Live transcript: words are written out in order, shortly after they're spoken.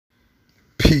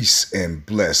Peace and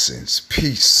blessings.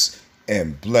 Peace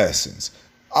and blessings.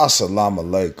 Assalamu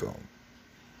alaikum.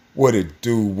 What it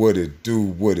do, what it do,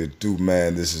 what it do,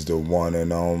 man. This is the one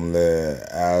and only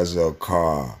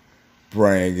Azakar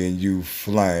bringing you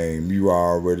flame. You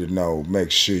already know.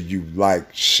 Make sure you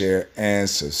like, share, and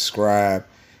subscribe.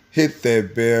 Hit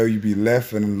that bell. You be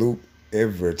left in the loop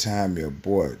every time your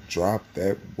boy drop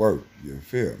that work. You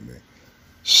feel me?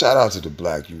 Shout out to the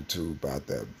black YouTube out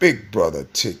there. Big Brother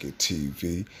Ticket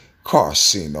TV,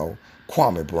 Carcino,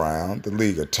 Kwame Brown, the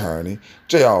league attorney,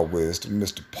 J.R. Wisdom,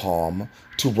 Mr. Palmer,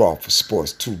 Too Raw for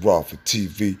Sports, Too Raw for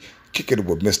TV, Kicking It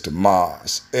with Mr.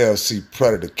 Mars, LC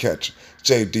Predator Catcher,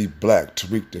 J.D. Black,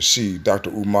 Tariq Nasheed,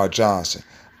 Dr. Umar Johnson,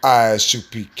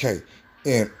 ISUPK,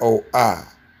 NOI,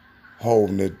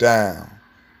 holding it down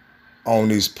on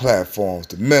these platforms.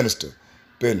 The minister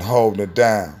been holding it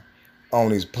down on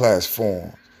these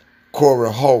platforms.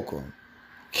 Corey Holcomb,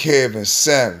 Kevin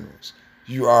Samuels,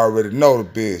 you already know the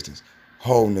business,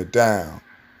 holding it down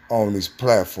on these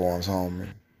platforms, homie.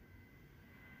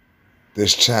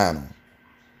 This channel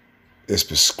is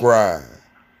prescribed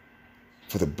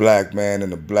for the black man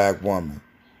and the black woman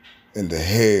in the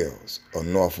hells of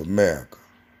North America,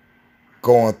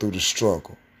 going through the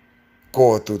struggle,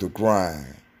 going through the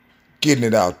grind, getting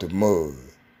it out the mud,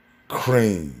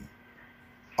 cream,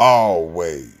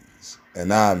 always,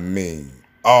 and I mean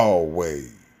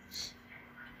always,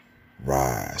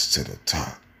 rise to the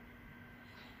top.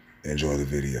 Enjoy the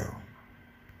video.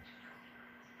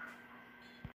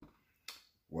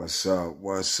 What's up,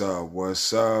 what's up,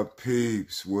 what's up,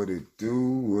 peeps? What it do,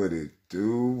 what it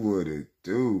do, what it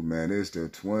do, man? It's the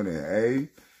 28th.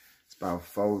 It's about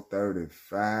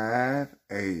 4:35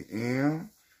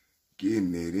 a.m.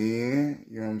 Getting it in.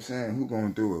 You know what I'm saying? Who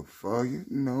gonna do it for you?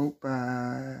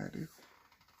 Nobody.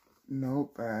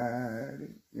 Nobody.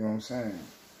 You know what I'm saying?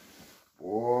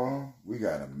 Boy, we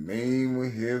got a mean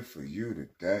one here for you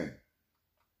today.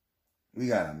 We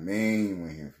got a mean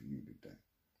one here for you today.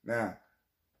 Now,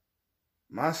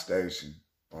 my station,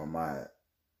 or my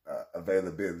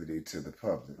availability to the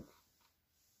public,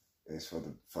 is for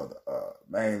the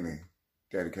mainly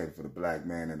dedicated for the black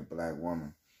man and the black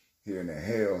woman here in the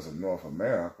hells of North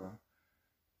America.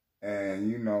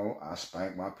 And, you know, I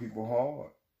spank my people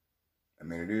hard. I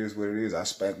mean, it is what it is. I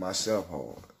spank myself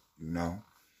hard, you know.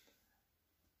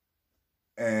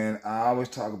 And I always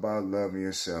talk about loving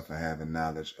yourself and having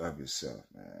knowledge of yourself,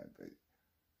 man.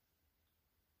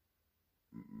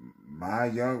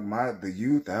 But the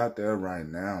youth out there right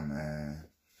now, man,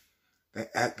 they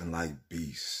acting like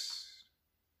beasts.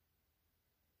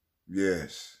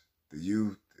 Yes, the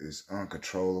youth is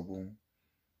uncontrollable.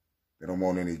 They don't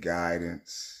want any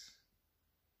guidance.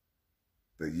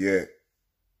 But yet,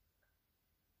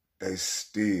 they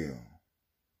still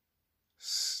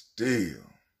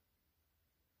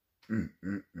want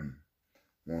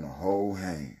to hold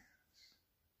hands.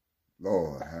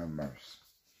 Lord have mercy.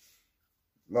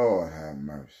 Lord have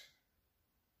mercy.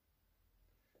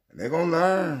 And they're going to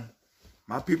learn.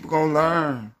 My people going to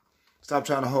learn. Stop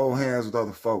trying to hold hands with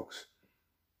other folks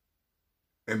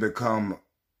and become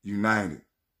united.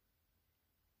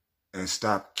 And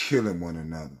stop killing one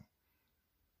another,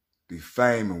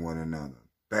 defaming one another,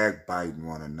 backbiting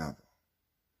one another.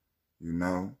 You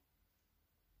know?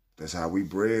 That's how we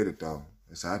bred it, though.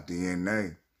 That's our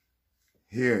DNA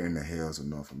here in the hells of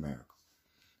North America.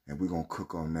 And we're going to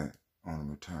cook on that on a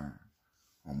return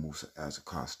on Musa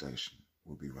Azakar Station.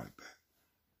 We'll be right back.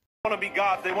 They want to be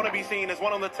gods. They want to be seen as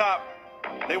one on the top.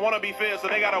 They want to be feared, so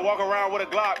they got to walk around with a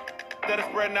Glock. Instead of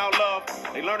spreading out love,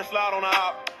 they learn to slide on the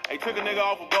op. They took a nigga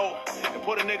off a boat and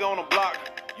put a nigga on a block.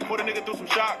 You put a nigga through some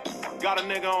shock, got a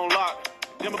nigga on lock.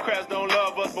 Democrats don't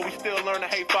love us, but we still learn to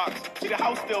hate Fox. See, the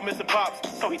house still missing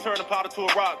pops, so he turned the powder to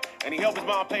a rock. And he helped his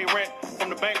mom pay rent from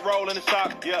the bankroll in the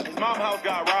shop. Yeah, his mom's house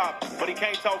got robbed, but he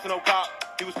can't talk to no cop.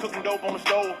 He was cooking dope on the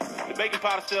stove, the baking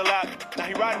powder still out. Now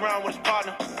he riding around with his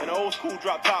partner in an old school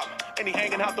drop top. And he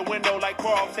hanging out the window like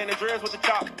Carl, sanding dreads with the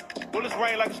chop. Bullets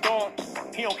rain like a storm,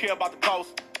 he don't care about the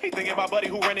cost. He thinking about buddy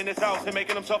who renting his house and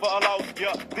making him suffer a loss.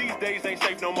 Yeah, these days ain't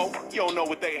safe no more. You don't know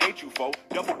what they hate you for.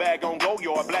 Duffel bag on go,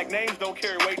 your black names don't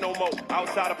carry weight no more.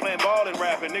 Outside of playing ball and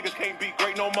rapping, niggas can't be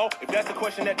great no more. If that's the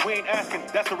question that we ain't asking,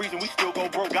 that's the reason we still go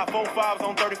broke. Got 4 5s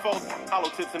on 34s, hollow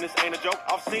tips and this ain't a joke.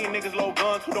 I've seen niggas load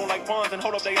guns who don't like funds and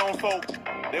hold up their own folk.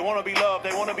 They wanna be loved,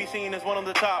 they wanna be seen as one on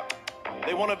the top.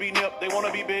 They wanna be nip, they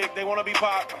wanna be big, they wanna be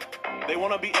pop. They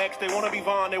wanna be X, they wanna be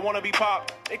Von, they wanna be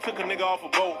Pop. They took a nigga off a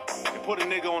boat and put a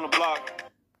nigga on the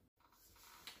block.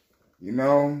 You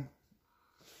know,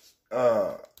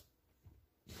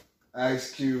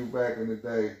 Ice Cube back in the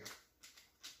day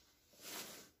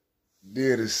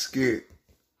did a skit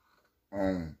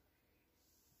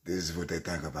this is what they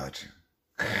think about you.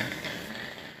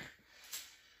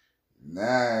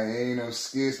 Nah, ain't no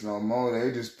skits no more.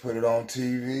 They just put it on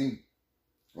TV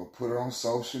or put it on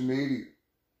social media.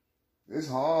 It's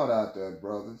hard out there,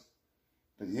 brothers.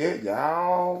 But yet,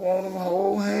 y'all want them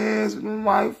hold hands with them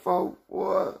white folk.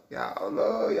 What? Y'all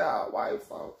love y'all white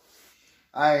folk.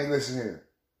 I ain't listen here.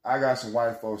 I got some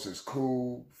white folks that's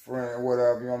cool, friend,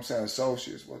 whatever, you know what I'm saying,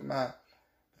 associates, whatnot.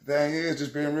 The thing is,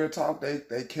 just being real talk,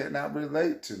 they cannot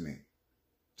relate to me.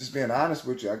 Just being honest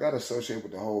with you, I got to associate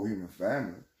with the whole human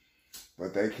family.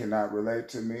 But they cannot relate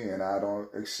to me, and I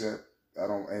don't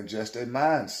ingest their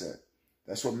mindset.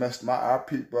 That's what messed our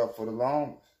people up for the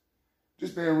longest.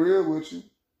 Just being real with you.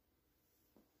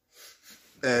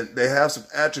 And they have some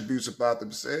attributes about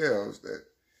themselves that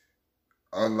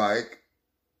are like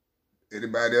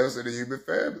anybody else in the human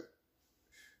family.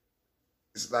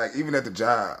 It's like, even at the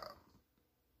job,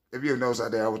 if you ever notice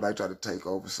out there, I was like trying to take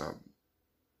over something.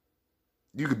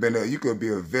 You could be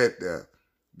a vet there,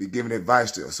 be giving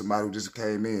advice to somebody who just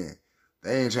came in.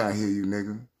 They ain't trying to hear you,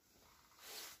 nigga.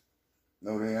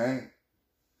 No, they ain't.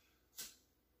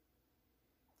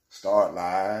 Start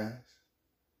lies.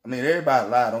 I mean, everybody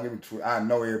lie. Don't get me true. I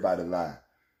know everybody lie.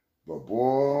 But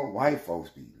boy, white folks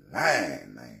be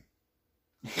lying, man.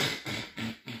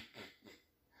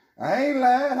 I ain't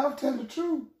lying. I'm telling the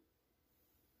truth.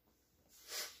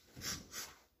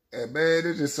 And man,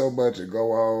 there's just so much to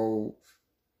go on.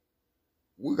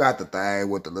 We got the thing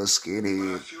with the little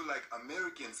skinhead. I feel like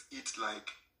Americans eat like...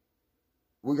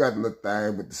 We got the little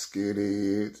thing with the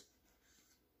skinheads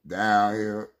down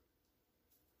here.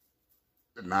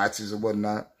 The Nazis and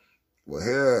whatnot. Well,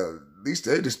 hell, at least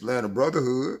they displaying a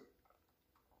brotherhood.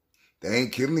 They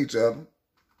ain't killing each other.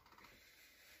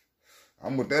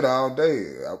 I'm with that all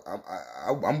day.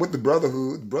 I'm with the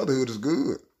brotherhood. The brotherhood is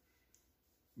good.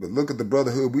 But look at the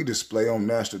brotherhood we display on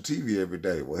national TV every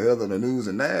day. Well, hell, in the news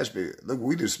in Nashville, look what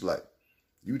we display.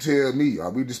 You tell me, are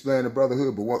we displaying the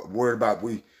brotherhood? But what worried about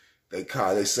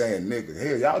they saying nigga.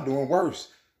 Hell, y'all doing worse.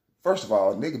 First of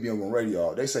all, nigga be on the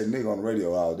radio. They say nigga on the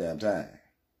radio all the damn time.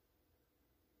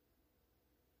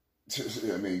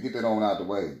 I mean, get that on out the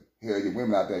way. Hell, your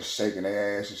women out there shaking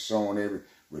their asses, showing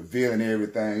revealing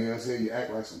everything. You know what I'm saying? You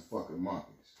act like some fucking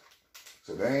monkeys.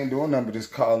 So they ain't doing nothing but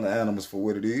just calling the animals for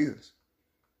what it is.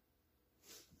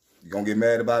 You gonna get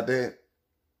mad about that?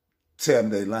 Tell them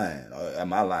they lying, or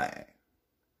am I lying?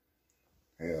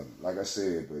 Hell, like I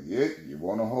said, but yet you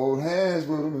want to hold hands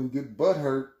with them and get butt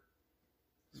hurt.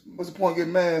 What's the point of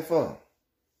getting mad for?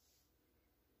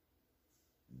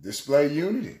 Display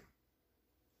unity.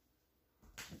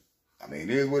 I mean, it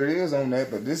is what it is on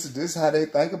that, but this is how they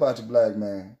think about you, black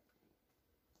man.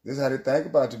 This is how they think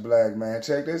about you, black man.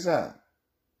 Check this out.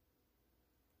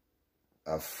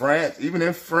 France, even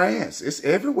in France, it's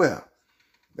everywhere.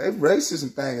 They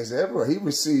racism thing is everywhere. He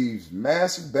receives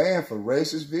massive ban for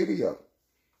racist video.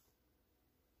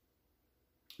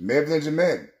 Mevlin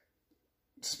Jamet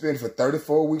suspended for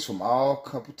 34 weeks from all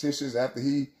competitions after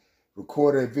he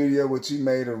recorded a video which he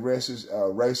made a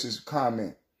racist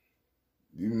comment.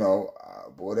 You know,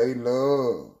 boy, they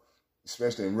love,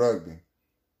 especially in rugby.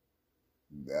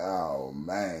 Oh,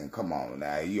 man, come on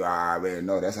now. You already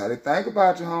know that's how they think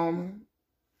about you, homie.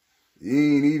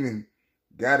 You ain't even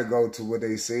got to go to what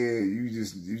they said. You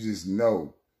just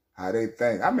know how they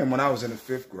think. I remember when I was in the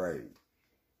 5th grade.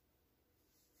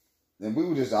 And we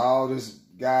were just all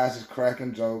guys just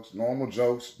cracking jokes, normal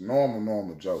jokes.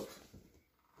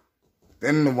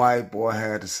 Then the white boy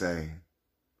had to say,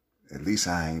 at least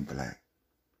I ain't black.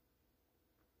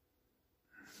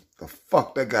 The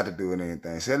fuck that got to do with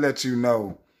anything? So that let you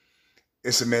know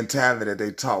it's a mentality that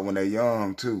they taught when they're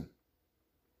young too.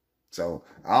 So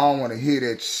I don't want to hear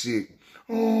that shit.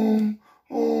 Oh,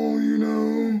 you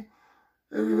know,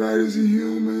 everybody's a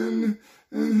human.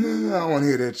 I don't want to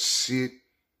hear that shit.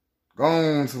 Go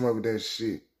on somewhere with that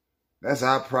shit. That's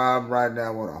our problem right now. I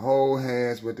want to hold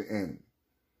hands with the enemy.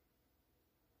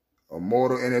 A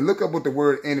mortal enemy. Look up what the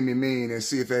word enemy means and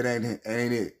see if that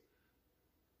ain't it.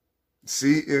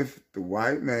 See if the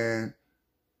white man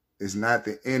is not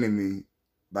the enemy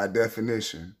by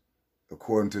definition,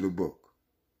 according to the book.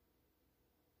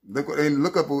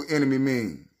 Look up what enemy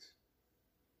means.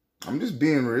 I'm just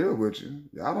being real with you.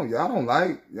 Y'all don't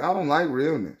like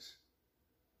realness.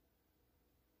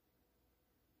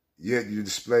 Yet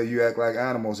you act like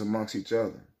animals amongst each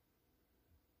other.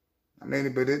 I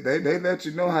mean, but they let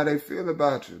you know how they feel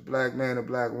about you, black man or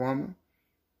black woman.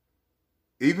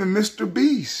 Even Mr.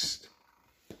 Beast.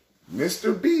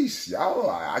 Mr. Beast, y'all,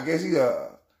 I guess he an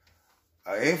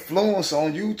influence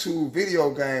on YouTube,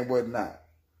 video game, whatnot.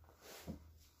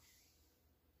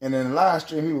 And in the live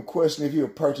stream, he would question if he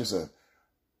would purchase a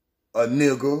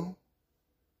nigga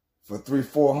for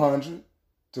 $300-400.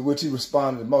 To which he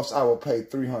responded, most I will pay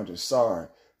 $300. Sorry,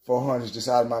 $400 is just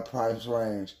out of my price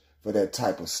range for that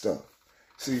type of stuff.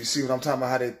 See what I'm talking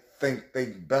about? How they think they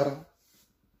better?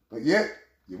 But yet,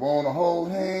 you want to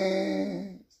hold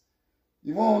hands.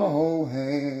 You want to hold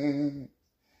hands.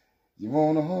 You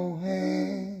want to hold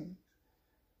hands.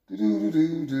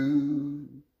 Do-do-do-do-do.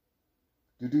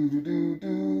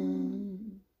 Do-do-do-do-do.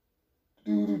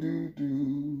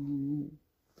 Do-do-do-do.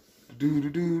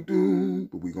 Do-do-do-do.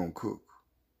 But we going to cook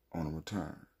on a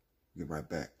return. Get right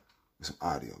back with some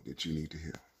audio that you need to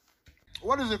hear.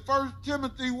 What is it, 1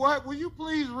 Timothy what? Will you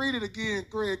please read it again,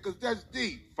 Craig, because that's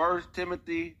deep. 1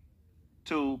 Timothy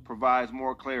 2 provides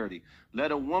more clarity.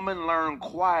 Let a woman learn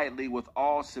quietly with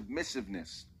all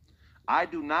submissiveness. I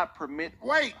do not permit...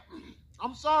 Wait,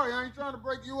 I'm sorry, I ain't trying to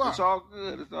break you up. It's all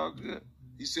good, it's all good.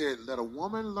 He said, let a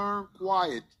woman learn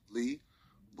quietly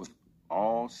With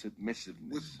all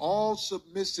submissiveness. with all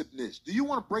submissiveness. Do you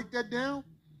want to break that down?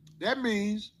 That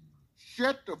means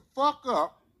shut the fuck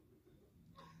up.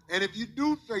 And if you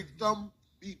do say something,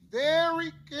 be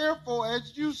very careful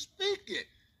as you speak it.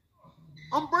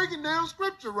 I'm breaking down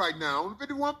scripture right now on the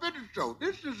 5150 show.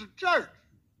 This is a church.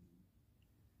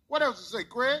 What else to say,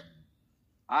 Craig?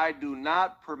 I do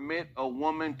not permit a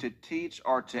woman to teach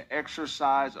or to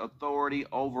exercise authority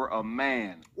over a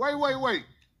man. Wait.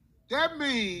 That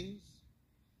means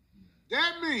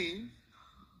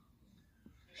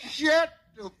shut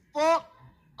the fuck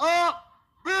up,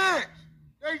 bitch.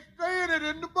 They saying it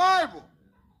in the Bible.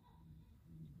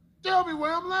 Tell me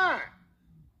where I'm lying.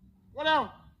 What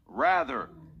else? Rather,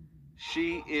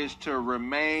 she is to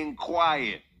remain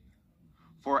quiet.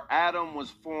 For Adam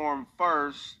was formed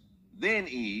first, then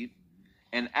Eve,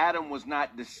 and Adam was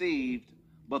not deceived,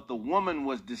 but the woman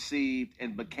was deceived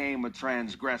and became a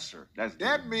transgressor.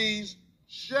 That means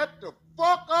shut the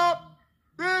fuck up,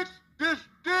 bitch. This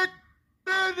dick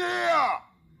been here.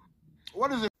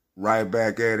 What is it? Right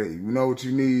back at it. You know what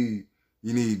you need?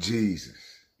 You need Jesus.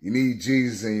 You need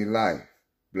Jesus in your life,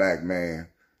 black man.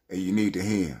 And you need to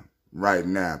hear him right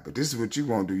now. But this is what you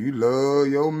want to do. You love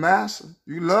your master.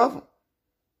 You love him. The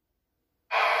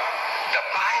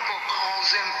Bible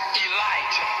calls him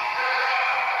Elijah.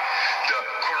 The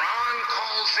Quran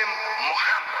calls him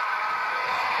Muhammad.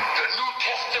 The New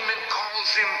Testament calls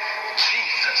him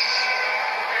Jesus.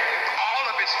 All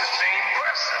of it's the same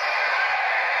person.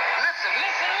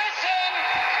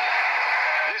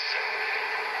 Listen.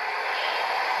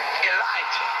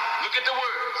 Elijah, look at the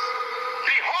words.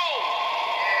 Behold.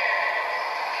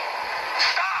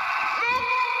 Stop. Look.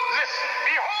 Listen.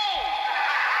 Behold.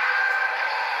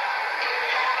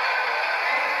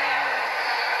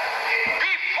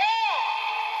 Before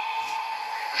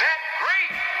that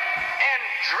great and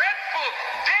dreadful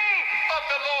day of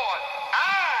the Lord,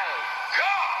 I,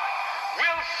 God,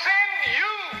 will send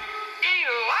you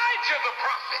Elijah the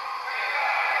prophet.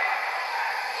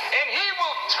 And he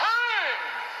will turn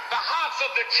the hearts of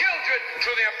the children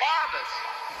to their fathers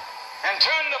and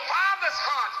turn the fathers'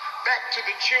 hearts back to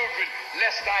the children,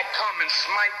 lest I come and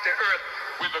smite the earth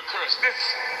with a curse. This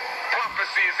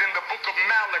prophecy is in the book of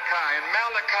Malachi, and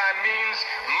Malachi means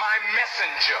my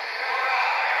messenger.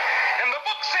 And the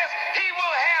book says he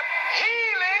will have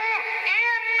healing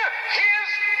in his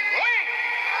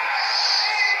wings.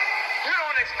 You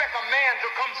don't expect a man to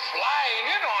come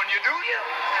flying in on you, do you?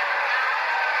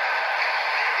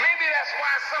 Maybe that's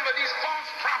why some of these false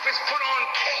prophets put on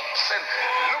capes and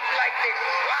look like they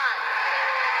fly.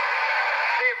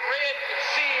 They've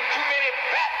seen too many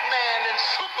Batman and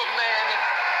Superman and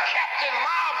Captain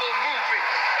Marvel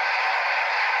movies.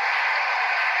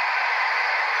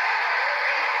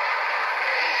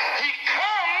 He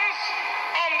comes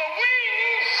on the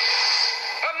wings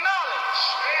of knowledge.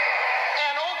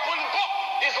 An open book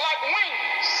is like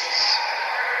wings.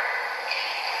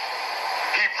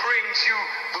 He brings you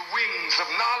the wings of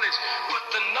knowledge, but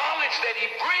the knowledge that he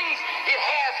brings, it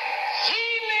has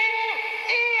healing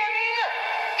in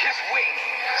his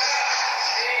wings.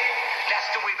 That's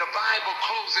the way the Bible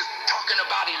closes, talking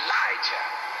about Elijah.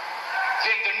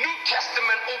 Then the New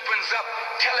Testament opens up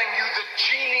telling you the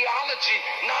genealogy,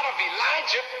 not of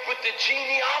Elijah, but the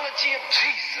genealogy of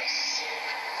Jesus.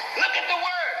 Look at the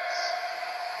words.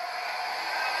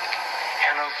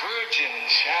 And a virgin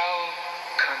shall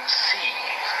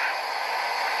conceive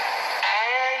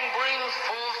and bring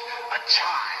forth a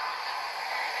child,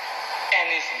 and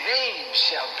his name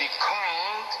shall be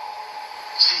called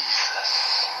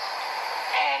Jesus,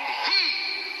 and he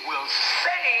will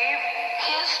save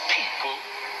his people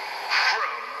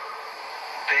from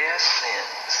their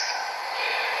sins.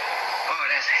 Oh,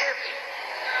 that's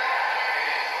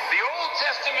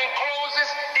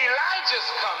is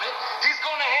coming. He's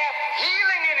going to have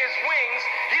healing in his wings.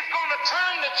 He's going to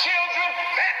turn the children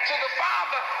back to the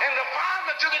Father and the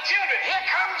Father to the children. Here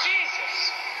comes Jesus,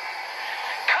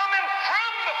 coming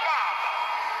from the Father.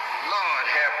 Lord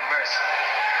have mercy.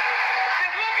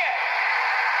 Just look at it.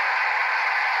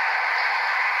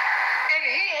 And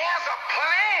he has a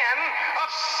plan of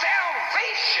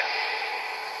salvation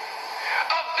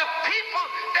of the people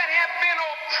that have been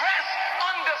oppressed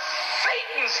under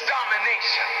Satan's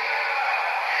domination.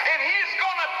 And he's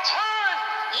going to turn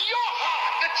your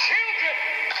heart, the children,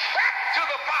 back to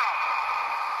the Father.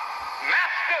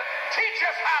 Master, teach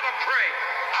us how to pray.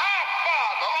 Our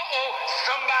Father.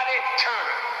 Somebody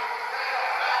turned.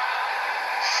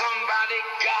 Somebody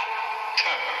got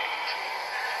turned.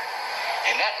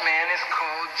 And that man is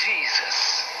called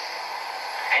Jesus.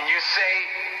 And you say,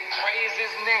 praise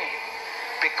his name.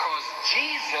 Because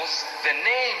Jesus, the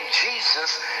name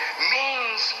Jesus,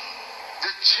 means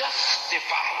the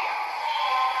justifier.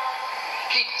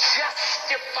 He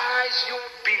justifies your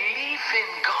belief in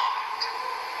God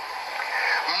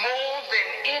more than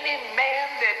any man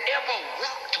that ever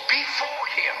walked before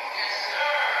him.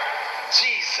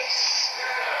 Jesus,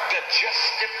 the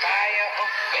justifier of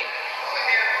faith.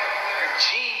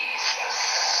 Jesus,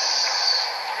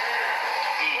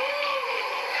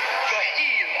 the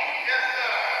healer.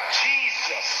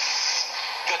 Jesus,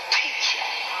 the teacher.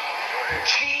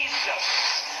 Jesus,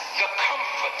 the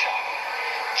comforter.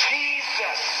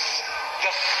 Jesus,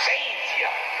 the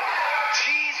savior.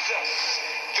 Jesus,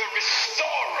 the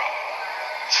restorer.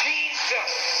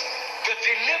 Jesus, the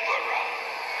deliverer.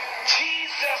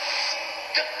 Jesus,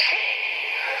 the king.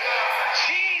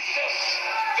 Jesus,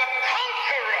 the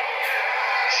conqueror.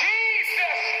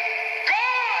 Jesus,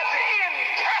 God in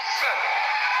person.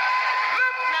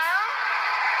 Look now.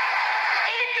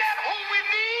 Ain't that who we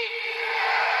need?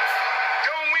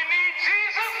 Don't we need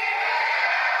Jesus?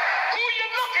 Who you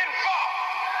looking for?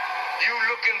 You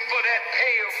looking for that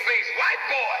pale-faced white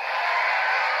boy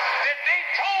that they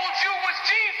told you was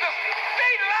Jesus.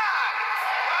 They lied.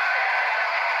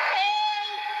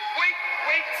 Oh, wait,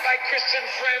 my Christian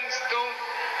friends, don't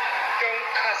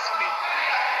cuss me.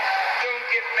 Don't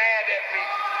get mad at me.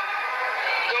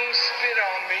 Don't spit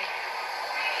on me.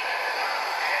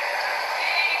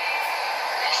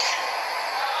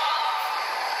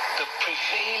 The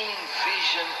prevailing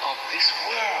vision of this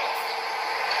world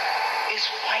is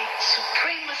white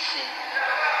supremacy.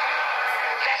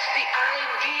 That's the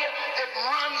idea that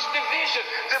runs the vision.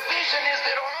 The vision is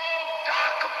that all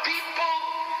darker people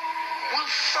will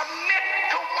submit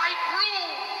to white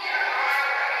rule.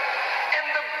 And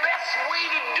the best way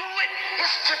to do it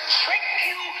is to trick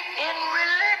you in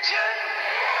religion.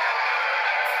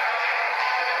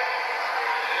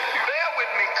 Bear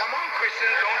with me. Come on,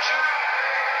 Christians, don't you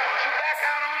back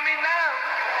out on me now.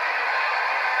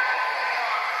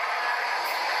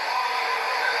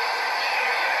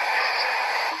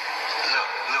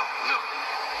 Look.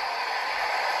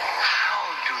 How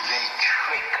do they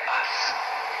trick us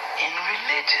in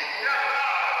religion?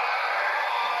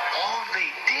 All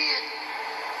they did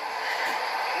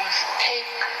was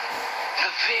take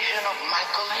the vision of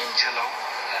Michelangelo.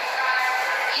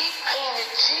 He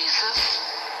painted Jesus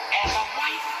as a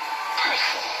white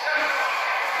person.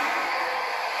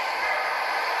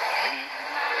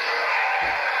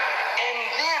 And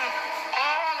then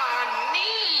all our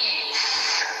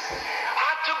needs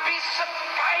are to be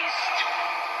sufficed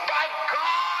by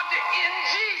God in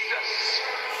Jesus.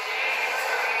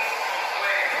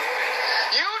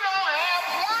 You don't have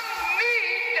one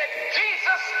need that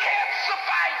Jesus can't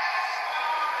suffice.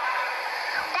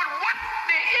 But what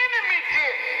the enemy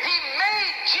did, he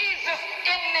made Jesus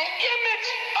in the image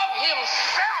of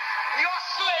himself, your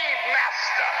slave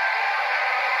master.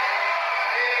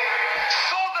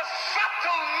 So the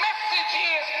subtle message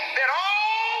is that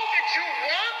all that you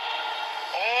want,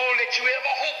 all that you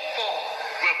ever hope for,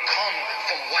 will come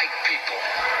from white people.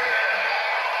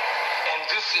 And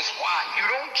this is why you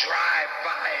don't drive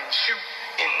by and shoot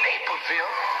in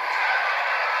Naperville.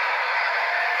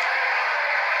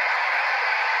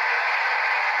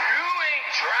 You ain't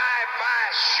drive by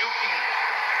shooting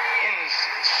in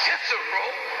Cicero,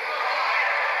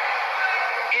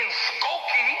 in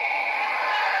Skokie,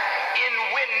 in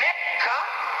Winnetka,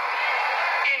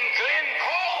 in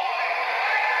Glencoe.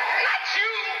 Not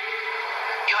you.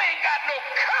 You ain't got no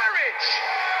courage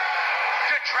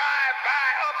to drive by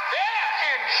up there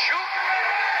and shoot,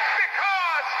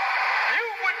 because you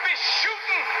would be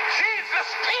shooting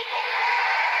Jesus' people.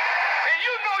 And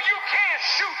you know you can't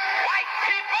shoot white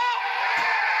people.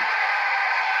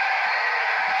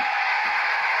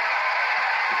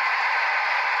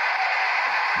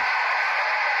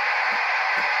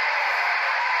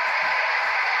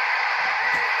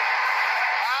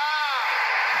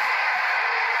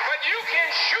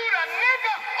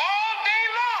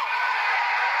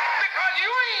 Because you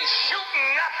ain't shooting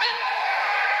nothing.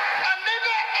 A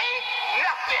nigga ain't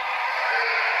nothing.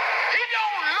 He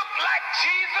don't look like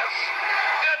Jesus,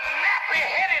 the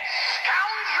nappy-headed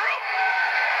scoundrel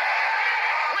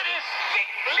with his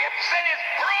thick lips and his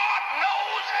broad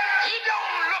nose. He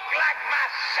don't look like my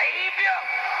Savior.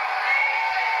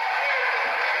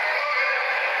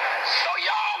 So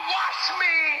y'all wash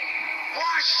me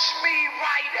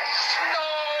white as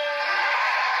snow.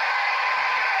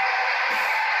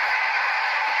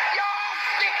 Y'all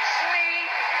fix me.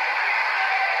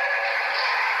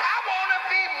 I want to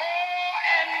be more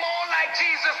and more like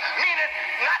Jesus, meaning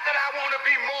not that I want to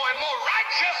be more and more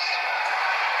righteous.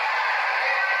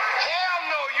 Hell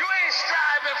no, you ain't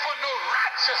striving for no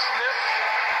righteousness.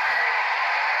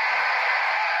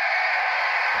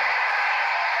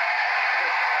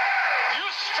 You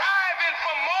striving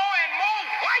for more and more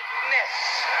whiteness.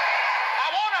 I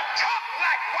want to talk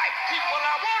like white people.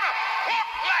 I want to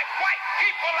walk like white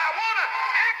people. I want to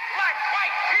act like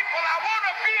white people. I want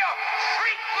to be a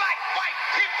freak like white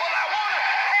people. I want to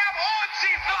have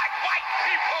orgies like white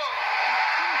people.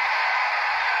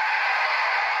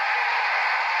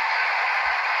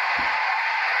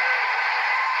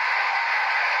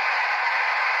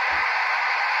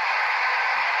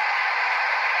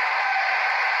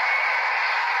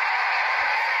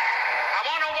 I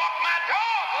want to walk my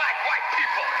dog like white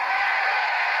people.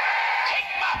 Take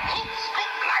my poop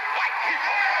scoop like white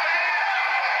people.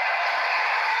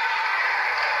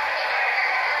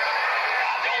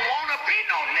 I don't want to be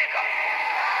no nigga.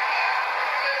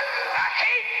 I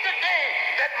hate the day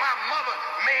that my mother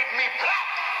made me black.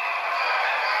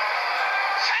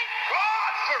 Thank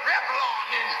God for Revlon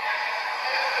and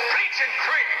bleaching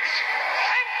creams.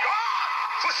 Thank God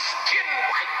for skin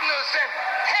whiteners and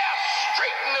hair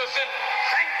straighteners, and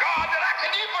thank God that I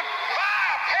can even buy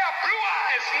a pair of blue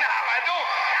eyes now. I don't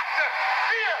have to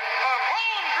be a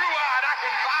born blue-eyed. I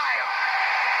can buy them.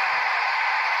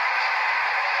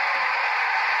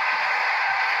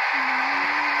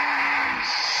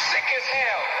 Sick as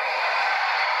hell.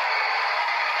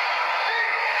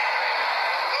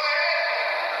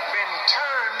 Been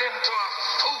turned into a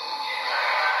fool.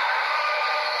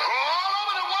 Go all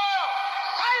over the world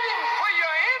fighting for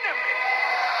your enemy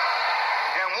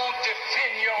and won't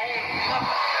defend your own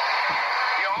mother,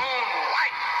 your own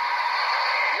wife,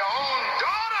 your own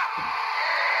daughter.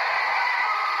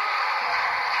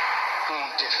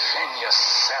 Won't defend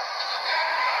yourself.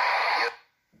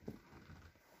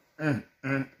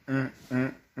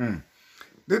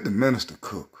 Did the minister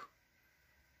cook?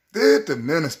 Did the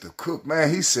minister cook? Man,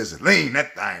 he says lean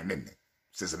that thing, didn't he?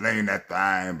 Says lean that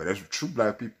thing, but that's true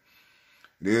black people.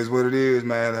 It is what it is,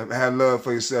 man. Have love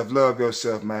for yourself. Love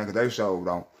yourself, man, because they sure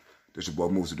don't. This your boy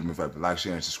Moose. Do me a favor. Like,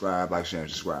 share, and subscribe. Like, share, and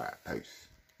subscribe. Peace.